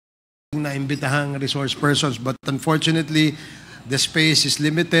na imbitahang resource persons, but unfortunately the space is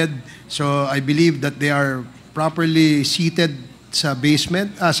limited, so I believe that they are properly seated sa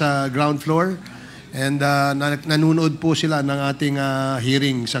basement, sa ground floor, and nanonood po sila ng ating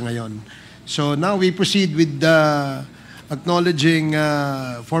hearing sa ngayon. So now we proceed with acknowledging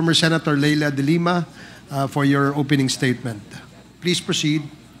former Senator LEILA de LIMA for your opening statement. Please proceed.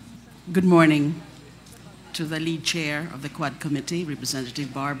 Good morning to the lead chair of the Quad Committee,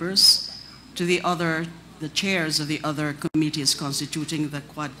 Representative Barbers, to the chairs of the other committees constituting the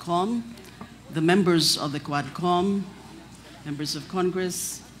QUAD-COMM, the members of the QUAD-COMM, members of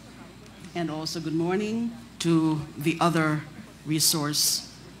Congress, and also good morning to the other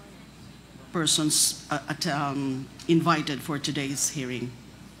resource persons invited for today's hearing.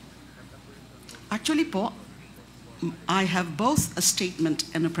 Actually po, I have both a statement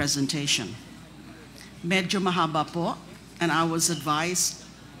and a presentation. Medyo mahaba po, and I was advised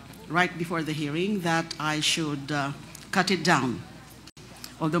right before the hearing that I should cut it down.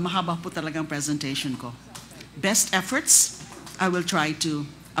 Although mahaba po talagang presentation ko. Best efforts, I will try to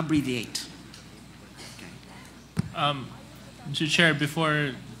abbreviate. Mr. Chair,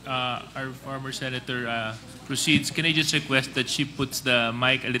 before our former senator proceeds, can I just request that she puts the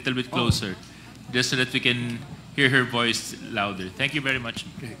mic a little bit closer, just so that we can hear her voice louder. Thank you very much.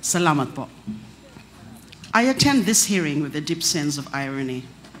 Okay. Salamat po. I attend this hearing with a deep sense of irony.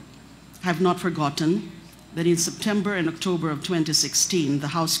 I have not forgotten that in September and October of 2016,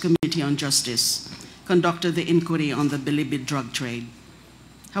 the House Committee on Justice conducted the inquiry on the bilibid drug trade.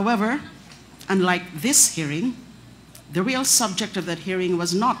 However, unlike this hearing, the real subject of that hearing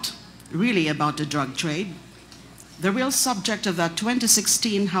was not really about the drug trade. The real subject of that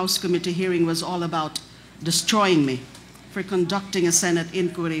 2016 House Committee hearing was all about destroying me for conducting a Senate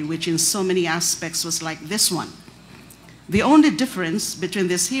inquiry which in so many aspects was like this one. The only difference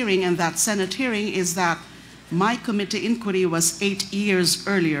between this hearing and that Senate hearing is that my committee inquiry was 8 years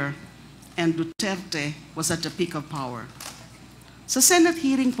earlier and Duterte was at the peak of power. Sa Senate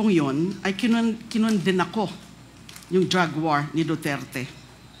hearing pong yun ay kinundin ako yung drug war ni Duterte.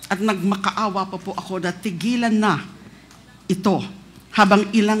 At nagmakaawa pa po ako na tigilan na ito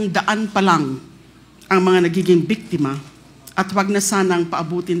habang ilang daan pa lang ang mga nagiging biktima at wag na sanang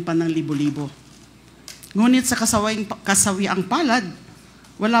paabutin pa ng libo-libo. Ngunit sa kasawiang palad,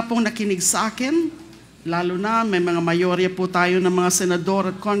 wala pong nakinig sa akin, lalo na may mga mayorya po tayo ng mga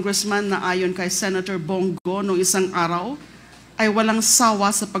senador at congressman na ayon kay Senator Bongo noong isang araw, ay walang sawa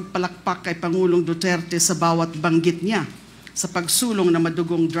sa pagpalakpak kay Pangulong Duterte sa bawat banggit niya sa pagsulong na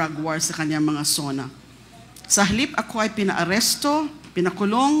madugong drug war sa kanyang mga sona. Sa halip ako ay pinaaresto,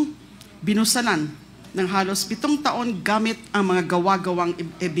 pinakulong, binusalan ng halos 7 taon gamit ang mga gawa-gawang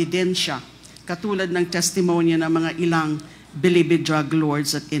ebidensya katulad ng testimonya ng mga ilang bilibid drug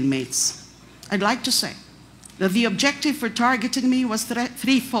lords at inmates. I'd like to say that the objective for targeting me was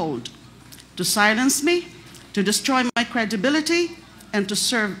threefold: to silence me, to destroy my credibility, and to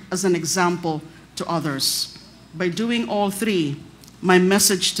serve as an example to others. By doing all three, my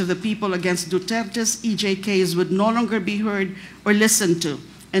message to the people against Duterte's EJKs would no longer be heard or listened to,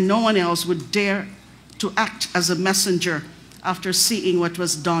 and no one else would dare to act as a messenger after seeing what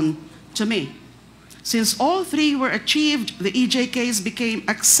was done to me. Since all three were achieved, the EJKs became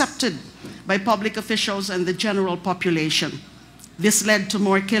accepted by public officials and the general population. This led to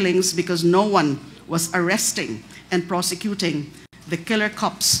more killings because no one was arresting and prosecuting the killer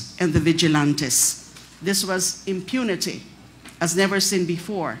cops and the vigilantes. This was impunity as never seen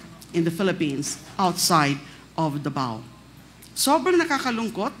before in the Philippines outside of Davao. Sobrang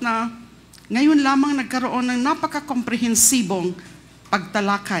nakakalungkot na ngayon lamang nagkaroon ng napaka-komprehensibong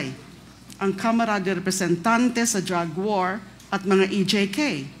pagtalakay ang Kamara de Representantes sa drug war at mga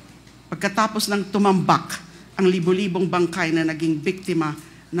EJK pagkatapos ng tumambak ang libo-libong bangkay na naging biktima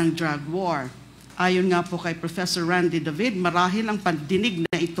ng drug war. Ayon nga po kay Professor Randy David, marahil ang pandinig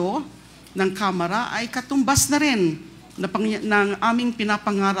na ito ng Kamara ay katumbas na rin ng aming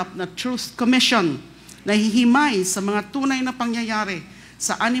pinapangarap na Truth Commission na hihimay sa mga tunay na pangyayari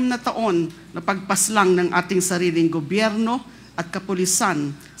sa 6 na taon na pagpaslang ng ating sariling gobyerno at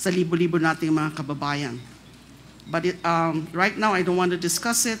kapulisan sa libo-libo nating mga kababayan. But right now, I don't want to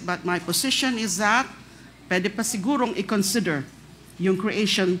discuss it, but my position is that pwede pa sigurong i-consider yung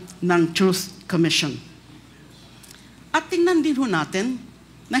creation ng Truth Commission. At tingnan din ho natin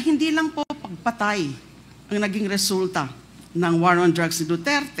na hindi lang po pagpatay ang naging resulta ng war on drugs ni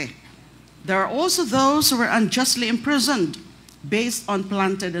Duterte. There are also those who were unjustly imprisoned based on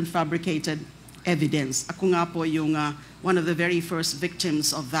planted and fabricated evidence. Ako nga po yung one of the very first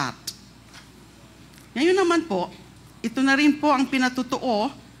victims of that. Ngayon naman po, ito na rin po ang pinatutuo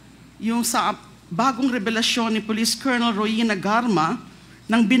yung sa bagong revelasyon ni Police Colonel Royina Garma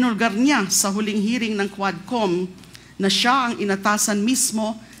nang binulgar niya sa huling hearing ng QUAD-COMM na siya ang inatasan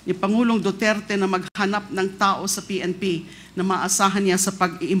mismo ni Pangulong Duterte na maghanap ng tao sa PNP na maasahan niya sa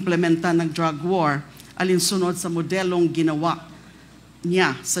pag-iimplementa ng drug war alinsunod sa modelong ginawa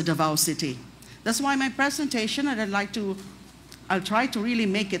niya sa Davao City. That's why my presentation, and I'll try to really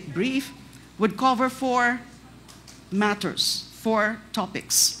make it brief, would cover 4 matters, 4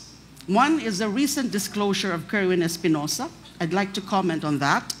 topics. One is the recent disclosure of Kerwin Espinosa. I'd like to comment on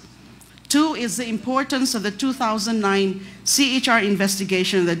that. 2 is the importance of the 2009 CHR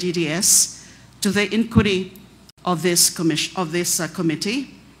investigation of the DDS to the inquiry of this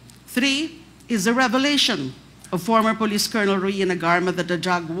committee. 3 is the revelation of former Police Colonel Royina Garma that the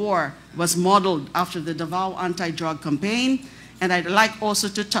drug war was modeled after the Davao anti-drug campaign. And I'd like also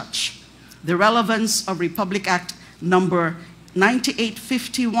to touch the relevance of Republic Act number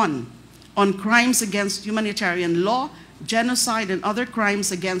 9851 on crimes against humanitarian law, genocide, and other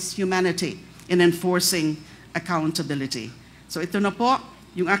crimes against humanity in enforcing accountability. So ito na po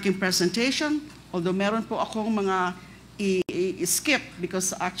yung aking presentation. Although meron po akong mga i-skip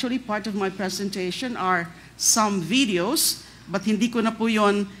because actually part of my presentation are some videos, but hindi ko na po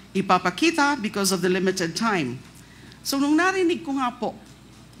yon ipapakita because of the limited time. So nung narinig ko nga po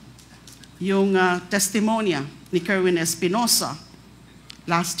yung testimonya ni Kerwin Espinosa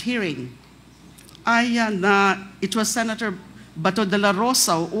last hearing, it was Senator Bato de la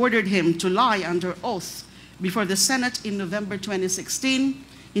Rosa who ordered him to lie under oath before the Senate in November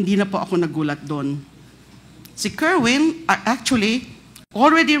 2016. Hindi na po ako nagulat doon. Si Kerwin actually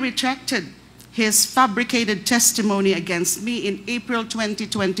already retracted his fabricated testimony against me in April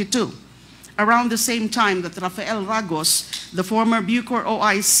 2022, around the same time that Rafael Ragos, the former Bucor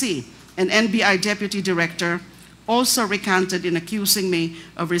OIC and NBI Deputy Director, also recanted in accusing me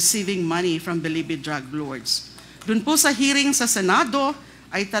of receiving money from believed drug lords. Doon po sa hearing sa Senado,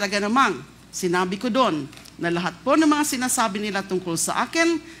 ay talaga namang sinabi ko doon na lahat po ng mga sinasabi nila tungkol sa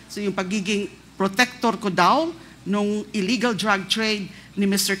akin, so yung pagiging protector ko daw nung illegal drug trade ni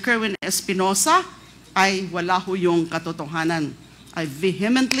Mr. Kerwin Espinosa ay wala ho yung katotohanan. I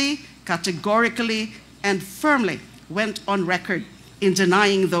vehemently, categorically, and firmly went on record in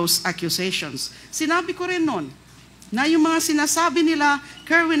denying those accusations. Sinabi ko rin noon na yung mga sinasabi nila,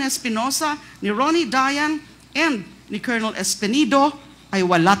 Kerwin Espinosa, ni Ronnie Dayan, and ni Colonel Espinido, ay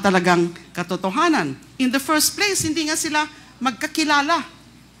wala talagang katotohanan. In the first place, hindi nga sila magkakilala.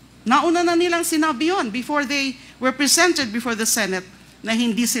 Nauna na nilang sinabi yun before they were presented before the Senate na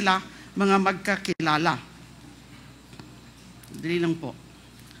hindi sila mga magkakilala. Dali lang po.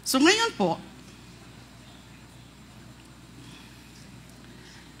 So ngayon po,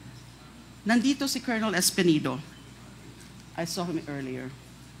 nandito si Colonel Espinido. I saw him earlier.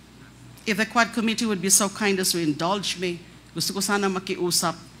 If the Quad Committee would be so kind as to indulge me, gusto ko sana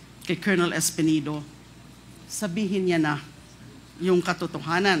makiusap kay Colonel Espinido. Sabihin niya na yung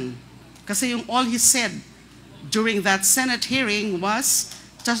katotohanan. Kasi yung all he said during that Senate hearing was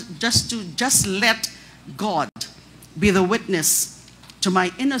just let God be the witness to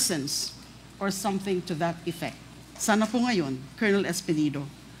my innocence or something to that effect. Sana po ngayon, Colonel Espinido,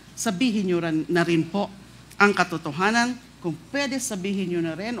 sabihin niyo na rin po ang katotohanan. Kung pwede sabihin nyo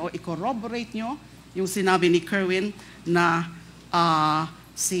na rin o i-corroborate nyo yung sinabi ni Kerwin na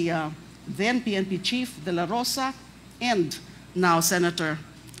si then PNP Chief De La Rosa and now Senator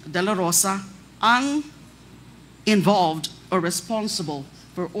De La Rosa ang involved or responsible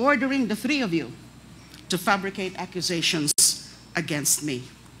for ordering the 3 of you to fabricate accusations against me.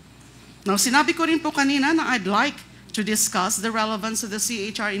 Now, sinabi ko rin po kanina na I'd like to discuss the relevance of the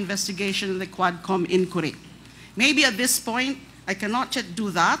CHR investigation and the QUAD-COMM inquiry. Maybe at this point, I cannot yet do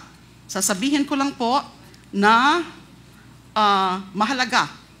that. Sasabihin ko lang po na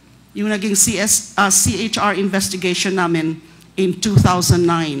mahalaga yung naging CHR investigation namin in 2009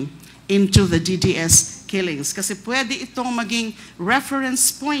 into the DDS killings. Kasi pwede itong maging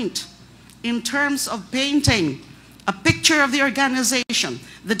reference point in terms of painting a picture of the organization,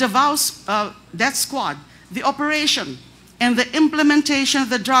 the Davao Death Squad, the operation, and the implementation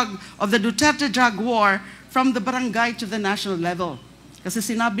of the Duterte drug war from the barangay to the national level. Kasi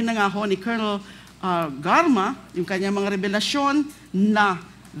sinabi na nga ho ni Colonel Garma, yung kanyang mga revelasyon na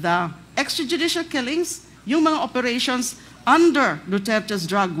the extrajudicial killings, yung mga operations under Duterte's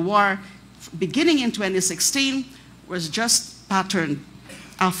drug war beginning in 2016 was just patterned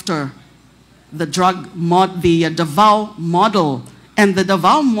after the Davao model. And the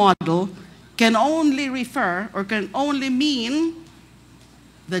Davao model can only refer or can only mean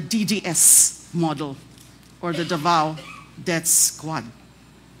the DDS model or the Davao Death Squad.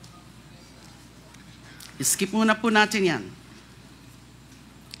 skip muna po natin yan.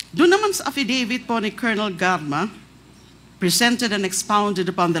 Doon naman sa affidavit po ni Colonel Garma, presented and expounded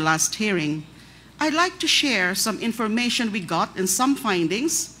upon the last hearing, I'd like to share some information we got and some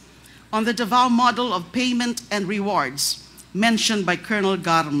findings on the Davao model of payment and rewards mentioned by Colonel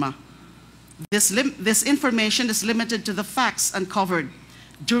Garma. This information is limited to the facts uncovered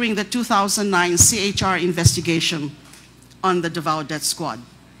during the 2009 CHR investigation on the Davao Death Squad.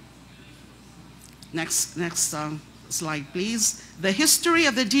 Next slide, please. The history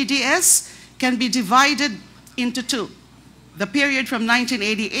of the DDS can be divided into two. The period from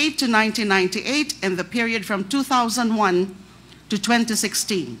 1988 to 1998 and the period from 2001 to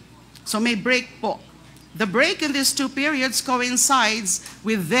 2016. So may break po. The break in these two periods coincides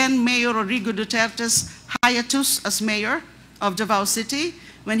with then Mayor Rodrigo Duterte's hiatus as mayor of Davao City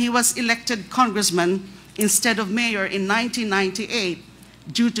when he was elected congressman instead of mayor in 1998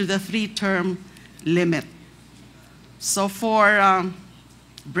 due to the 3-term limit. So for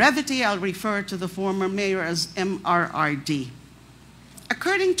brevity, I'll refer to the former mayor as MRRD.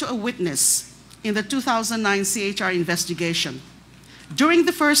 According to a witness in the 2009 CHR investigation, during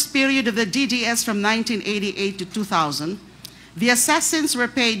the first period of the DDS from 1988 to 2000, the assassins were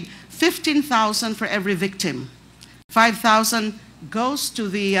paid 15,000 for every victim. 5,000 goes to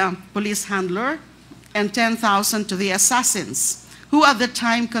the police handler and 10,000 to the assassins, who at the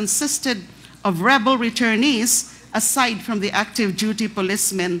time consisted of rebel returnees aside from the active duty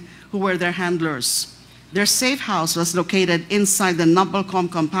policemen who were their handlers. Their safe house was located inside the QUAD-COMM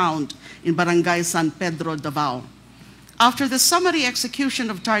compound in Barangay San Pedro, Davao. After the summary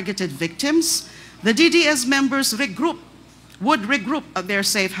execution of targeted victims, the DDS members would regroup at their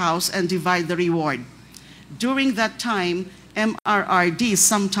safe house and divide the reward. During that time, MRRD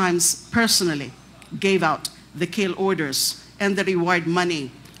sometimes personally gave out the kill orders and the reward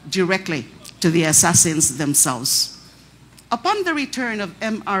money directly to the assassins themselves. Upon the return of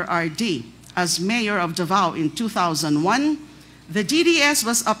MRRD as mayor of Davao in 2001, the DDS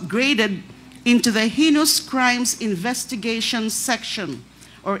was upgraded into the Heinous Crimes Investigation Section,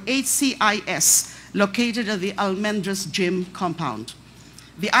 or HCIS, located at the Almendras Gym compound.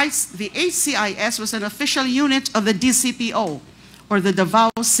 The HCIS was an official unit of the DCPO, or the Davao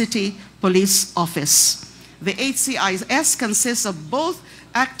City Police Office. The HCIS consists of both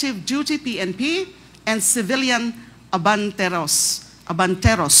active duty PNP and civilian abanteros,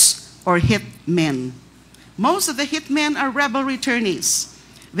 or hitmen. Most of the hitmen are rebel returnees.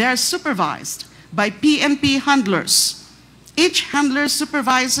 They are supervised by PNP handlers. Each handler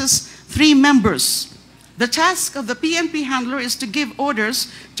supervises 3 members. The task of the PNP handler is to give orders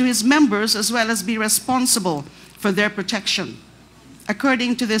to his members as well as be responsible for their protection.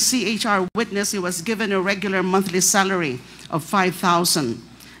 According to the CHR witness, he was given a regular monthly salary of 5,000.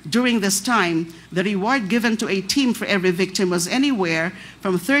 During this time, the reward given to a team for every victim was anywhere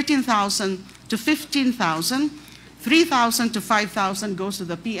from 13,000 to 15,000. 3,000 to 5,000 goes to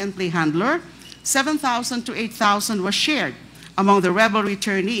the PNP handler, 7,000 to 8,000 was shared among the rebel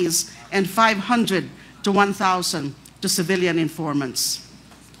returnees, and 500 to 1,000 to civilian informants.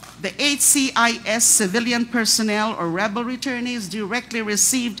 The HCIS civilian personnel or rebel returnees directly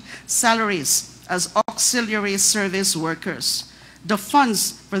received salaries as auxiliary service workers. The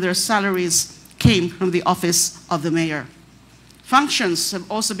funds for their salaries came from the office of the mayor. Functions have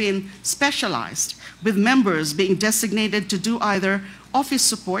also been specialized, with members being designated to do either office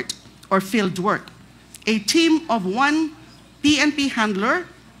support or field work. A team of 1 PNP handler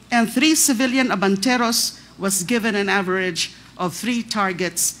and 3 civilian abanteros was given an average of 3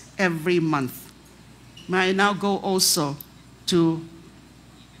 targets every month. May I now go also to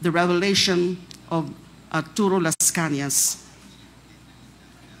the revelation of Arturo Las Cañas.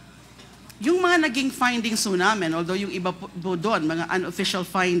 Yung mga naging findings po namin, although yung iba po doon, mga unofficial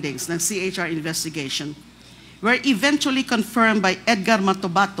findings ng CHR investigation, were eventually confirmed by Edgar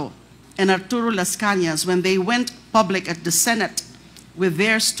Matobato and Arturo Las Cañas when they went public at the Senate with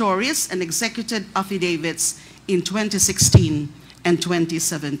their stories and executed affidavits in 2016 and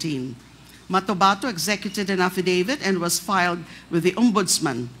 2017. Matobato executed an affidavit and was filed with the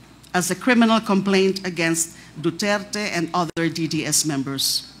Ombudsman as a criminal complaint against Duterte and other DDS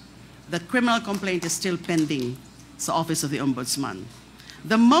members. The criminal complaint is still pending sa Office of the Ombudsman.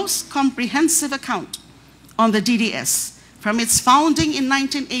 The most comprehensive account on the DDS from its founding in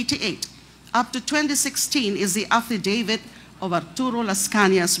 1988 up to 2016 is the affidavit of Arturo Las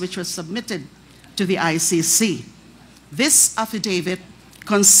Cañas, which was submitted to the ICC. This affidavit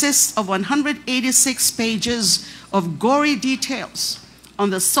consists of 186 pages of gory details on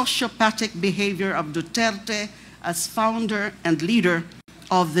the sociopathic behavior of Duterte as founder and leader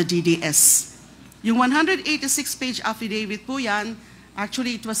of the DDS. Yung 186-page affidavit po yan,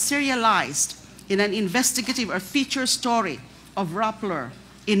 actually it was serialized in an investigative or feature story of Rappler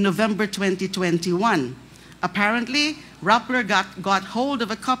in November 2021. Apparently, Rappler got hold of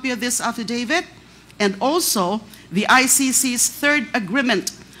a copy of this affidavit and also the ICC's third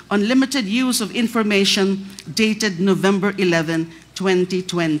agreement on limited use of information dated November 11,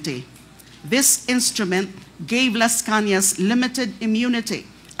 2020. This instrument gave Las Cañas limited immunity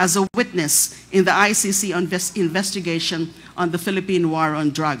as a witness in the ICC investigation on the Philippine War on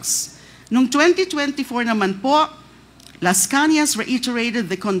Drugs. Noong 2024 naman po, Las Cañas reiterated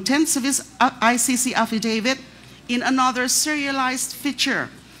the contents of his ICC affidavit in another serialized feature,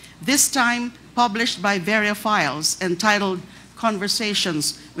 this time published by Veria Files, entitled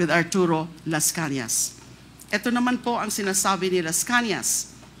Conversations with Arturo Las Cañas. Ito naman po ang sinasabi ni Las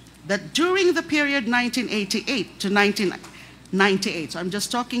Cañas, that during the period 1988 to 1998, so I'm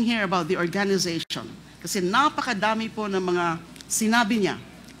just talking here about the organization, kasi napakadami po ng mga sinabi niya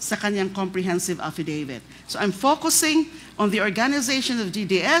sa kanyang comprehensive affidavit. So I'm focusing on the organization of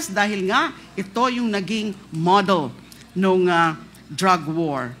DDS dahil nga ito yung naging model ng drug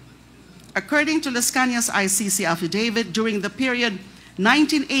war. According to Las Cañas' ICC affidavit, during the period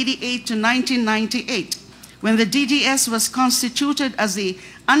 1988 to 1998, when the DDS was constituted as the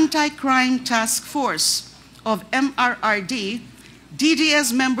Anti-Crime Task Force of MRRD,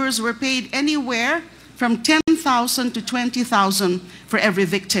 DDS members were paid anywhere from 10,000 to 20,000 for every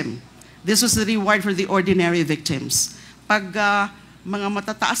victim. This was the reward for the ordinary victims. Pag mga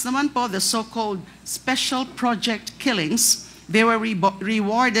matataas naman po, the so-called special project killings, they were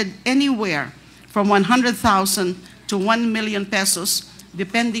rewarded anywhere from 100,000 to 1 million pesos,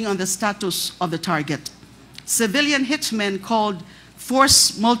 depending on the status of the target. Civilian hitmen called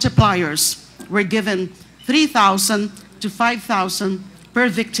force multipliers were given 3,000 to 5,000 per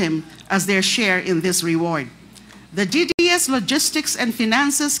victim as their share in this reward. The DDS logistics and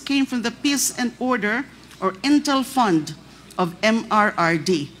finances came from the Peace and Order or Intel Fund of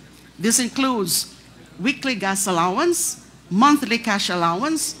MRRD. This includes weekly gas allowance, monthly cash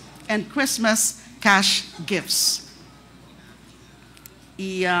allowance, and Christmas cash gifts.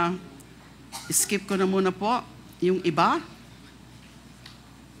 Skip ko na muna po yung iba.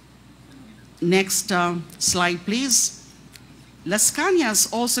 Next slide, please. Las Cañas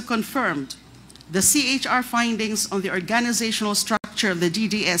also confirmed the CHR findings on the organizational structure of the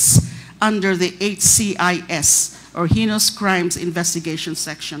DDS under the HCIS, or Heinous Crimes Investigation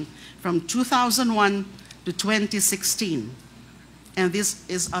Section, from 2001 to 2016. And this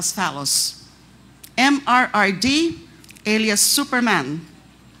is as follows. MRRD, alias Superman,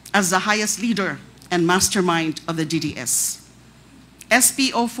 as the highest leader and mastermind of the DDS.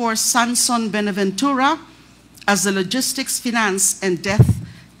 SPO4 Sanson Benaventura as the logistics, finance, and death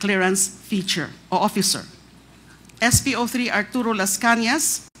clearance feature or officer. SPO3 Arturo Las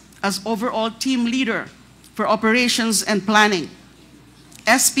Cañas as overall team leader for operations and planning.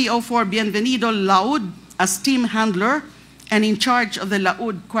 SPO4 Bienvenido Laud as team handler and in charge of the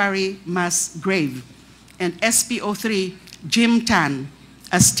Laud Quarry mass grave. And SPO3 Jim Tan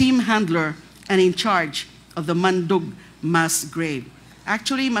as team handler and in charge of the Mandug mass grave.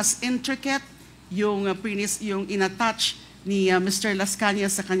 Actually, mas intricate yung inattach ni Mr. Las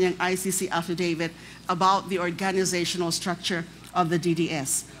Cañas sa kanyang ICC affidavit about the organizational structure of the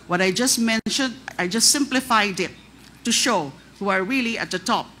DDS. What I just mentioned, I just simplified it to show who are really at the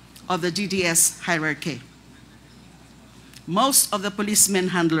top of the DDS hierarchy. Most of the policemen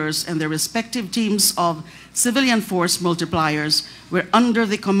handlers and their respective teams of civilian force multipliers were under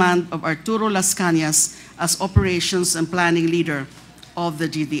the command of Arturo Las Cañas as operations and planning leader of the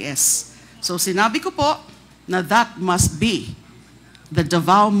DDS. So sinabi ko po na that must be the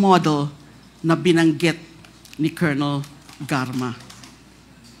Davao model na binanggit ni Colonel Garma.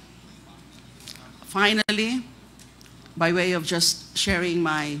 Finally, by way of just sharing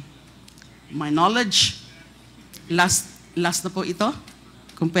my knowledge, last na po ito,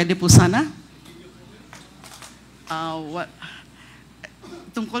 kung pwede po sana.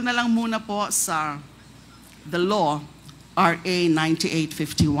 Tungkol na lang muna po sa the law, RA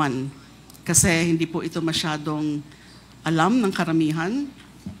 9851. Kasi hindi po ito masyadong alam ng karamihan.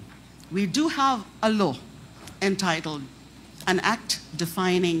 We do have a law entitled An Act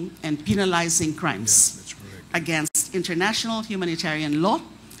Defining and Penalizing Crimes against International Humanitarian Law,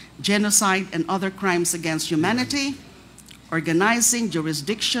 Genocide and Other Crimes Against Humanity, Organizing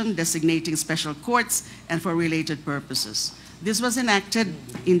Jurisdiction, Designating Special Courts, and for related purposes. This was enacted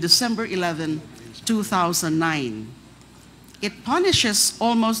in December 11, 2009. It punishes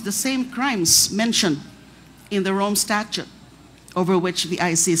almost the same crimes mentioned in the Rome Statute, over which the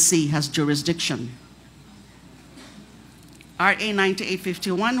ICC has jurisdiction. RA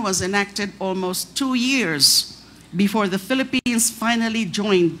 9851 was enacted almost 2 years before the Philippines finally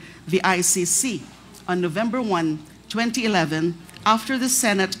joined the ICC on November 1, 2011, after the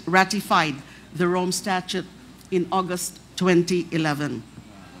Senate ratified the Rome Statute in August 2011.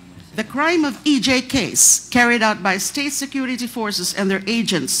 The crime of EJ case carried out by state security forces and their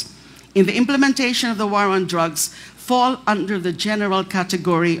agents in the implementation of the war on drugs fall under the general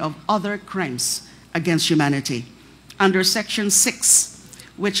category of other crimes against humanity under Section 6,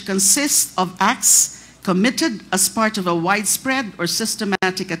 which consists of acts committed as part of a widespread or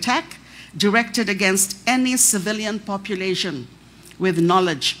systematic attack directed against any civilian population with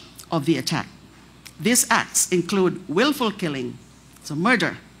knowledge of the attack. These acts include willful killing, so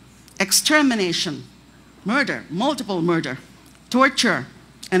murder, extermination, murder, multiple murder, torture,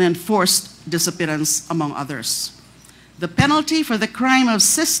 and enforced disappearance, among others. The penalty for the crime of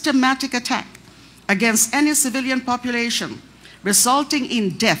systematic attack against any civilian population resulting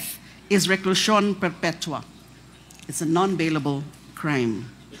in death is reclusion perpetua. It's a non-bailable crime.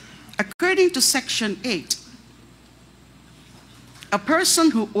 According to Section 8, a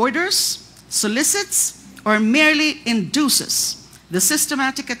person who orders, solicits, or merely induces the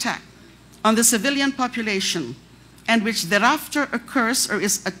systematic attack on the civilian population and which thereafter occurs or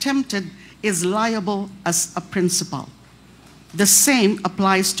is attempted is liable as a principal. The same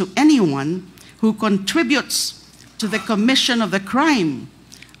applies to anyone who contributes to the commission of the crime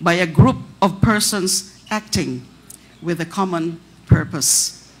by a group of persons acting with a common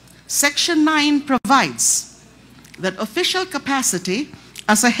purpose. Section 9 provides that official capacity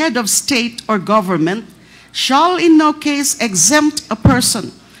as a head of state or government shall in no case exempt a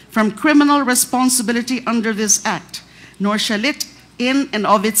person from criminal responsibility under this act, nor shall it in and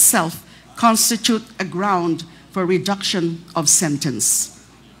of itself constitute a ground for reduction of sentence.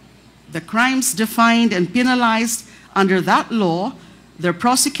 The crimes defined and penalized under that law, their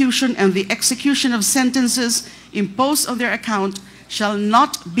prosecution and the execution of sentences imposed on their account shall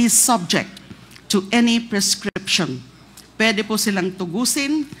not be subject to any prescription. Pwede po silang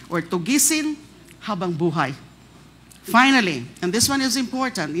tugusin or tugisin habang buhay. Finally, and this one is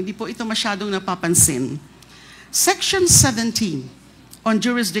important, hindi po ito masyadong napapansin, Section 17 on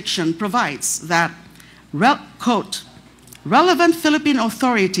jurisdiction provides that, quote, relevant Philippine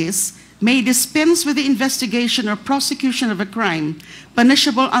authorities may dispense with the investigation or prosecution of a crime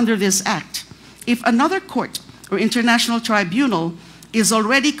punishable under this act if another court or international tribunal is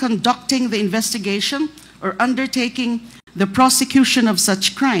already conducting the investigation or undertaking the prosecution of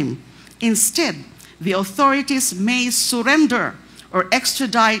such crime. Instead, the authorities may surrender or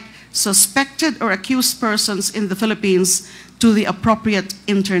extradite suspected or accused persons in the Philippines to the appropriate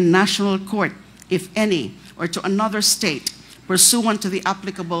international court, if any, or to another state, pursuant to the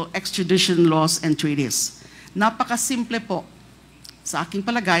applicable extradition laws and treaties. Napakasimple po. Sa aking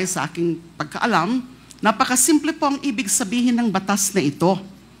palagay, sa aking pagkaalam, napakasimple po ang ibig sabihin ng batas na ito.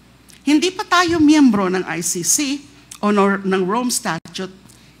 Hindi pa tayo miyembro ng ICC o ng Rome Statute,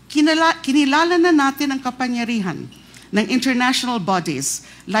 kinilala na natin ang kapangyarihan ng international bodies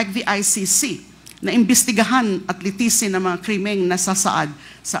like the ICC na imbestigahan at litisin ang mga krimeng nasasaad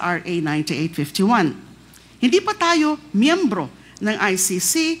sa RA 9851. Hindi pa tayo miyembro ng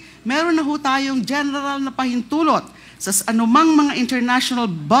ICC, meron na ho tayong general na pahintulot sa anumang mga international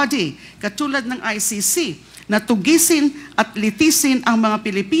body katulad ng ICC na tugisin at litisin ang mga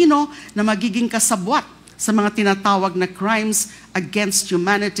Pilipino na magiging kasabwat sa mga tinatawag na crimes against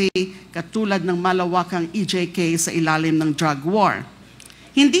humanity katulad ng malawakang EJK sa ilalim ng drug war.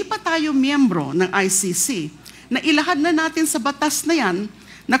 Hindi pa tayo miyembro ng ICC na ilahad na natin sa batas na yan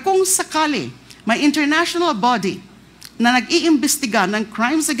na kung sakali may international body na nag-iimbestiga ng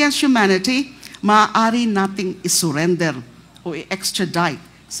crimes against humanity, maaari nating isurrender o i-extradite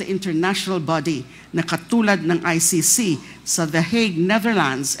sa international body na katulad ng ICC sa The Hague,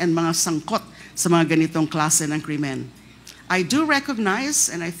 Netherlands, and mga sangkot sa mga ganitong klase ng krimen. I do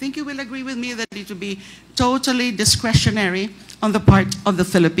recognize, and I think you will agree with me, that it will be totally discretionary on the part of the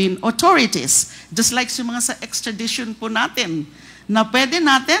Philippine authorities. Just like sa mga sa extradition po natin, na pwede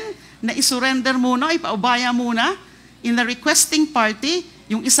natin na isurrender muna, ipaubaya muna in the requesting party,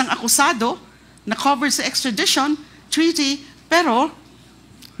 yung isang akusado na covered sa extradition treaty, pero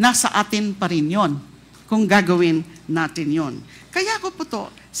nasa atin pa rin yun kung gagawin natin yun. Kaya ko po to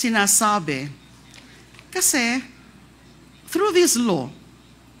sinasabi kasi through this law,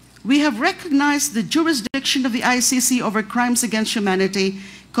 we have recognized the jurisdiction of the ICC over crimes against humanity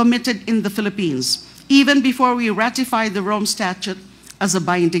committed in the Philippines, even before we ratified the Rome Statute as a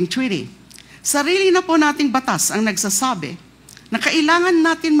binding treaty. Sarili na po nating batas ang nagsasabi na kailangan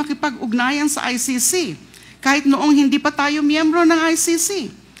natin makipag-ugnayan sa ICC kahit noong hindi pa tayo miyembro ng ICC.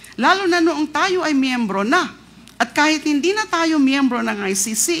 Lalo na noong tayo ay miyembro na. At kahit hindi na tayo miyembro ng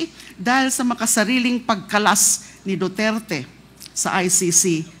ICC dahil sa makasariling pagkalas ni Duterte sa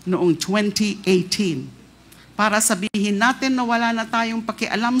ICC noong 2018. Para sabihin natin na wala na tayong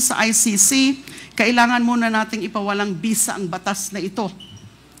pakialam sa ICC, kailangan muna nating ipawalang bisa ang batas na ito.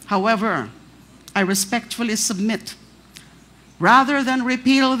 However, I respectfully submit, rather than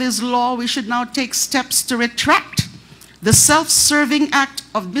repeal this law, we should now take steps to retract the self-serving act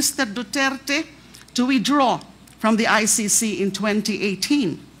of Mr. Duterte to withdraw from the ICC in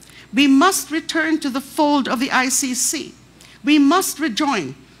 2018. We must return to the fold of the ICC. We must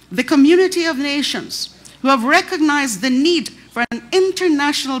rejoin the community of nations who have recognized the need for an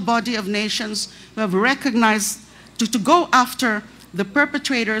international body of nations who have recognized to go after the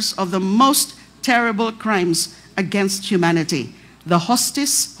perpetrators of the most terrible crimes against humanity, the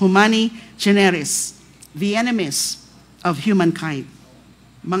hostis humani generis, the enemies of humankind.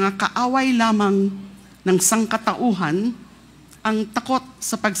 Mga kaaway lamang ng sangkatauhan ang takot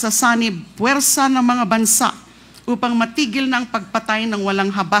sa pagsasanib puwersa ng mga bansa upang matigil ng pagpatay ng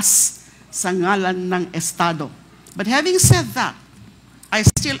walang habas sa ngalan ng Estado. But having said that, I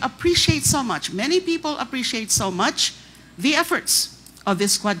still appreciate so much, many people appreciate so much the efforts of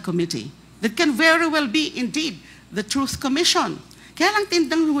this Quad Committee that can very well be indeed the Truth Commission. Kaya lang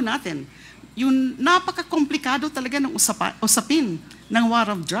tindang natin, yung napaka-komplikado talaga ng usapin ng war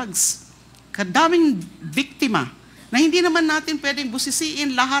of drugs. Kadaming biktima na hindi naman natin pwedeng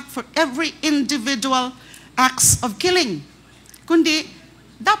busisiin lahat for every individual acts of killing. Kundi,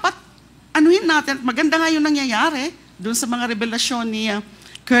 dapat anuhin natin, maganda nga yung nangyayari doon sa mga revelasyon ni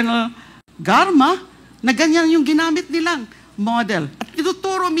Colonel Garma, na ganyan yung ginamit nilang model. At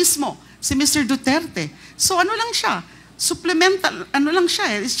tinuturo mismo si Mr. Duterte. So ano lang siya? Supplemental, ano lang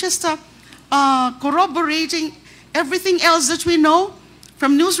siya? It's just corroborating everything else that we know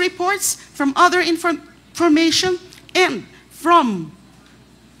from news reports, from other information, and from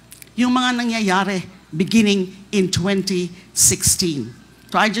yung mga nangyayari beginning in 2016.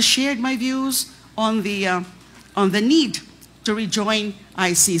 So I just shared my views on the need to rejoin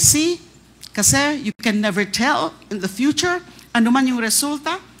ICC kasi you can never tell in the future ano man yung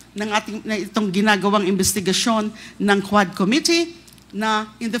resulta ng itong ginagawang investigasyon ng Quad Committee, na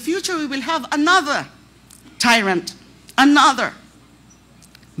in the future we will have another tyrant, another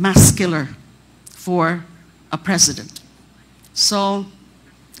mass killer for a president. So,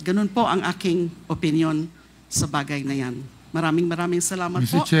 ganun po ang aking opinion sa bagay na yan. Maraming salamat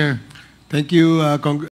po. Mr. Chair, thank you,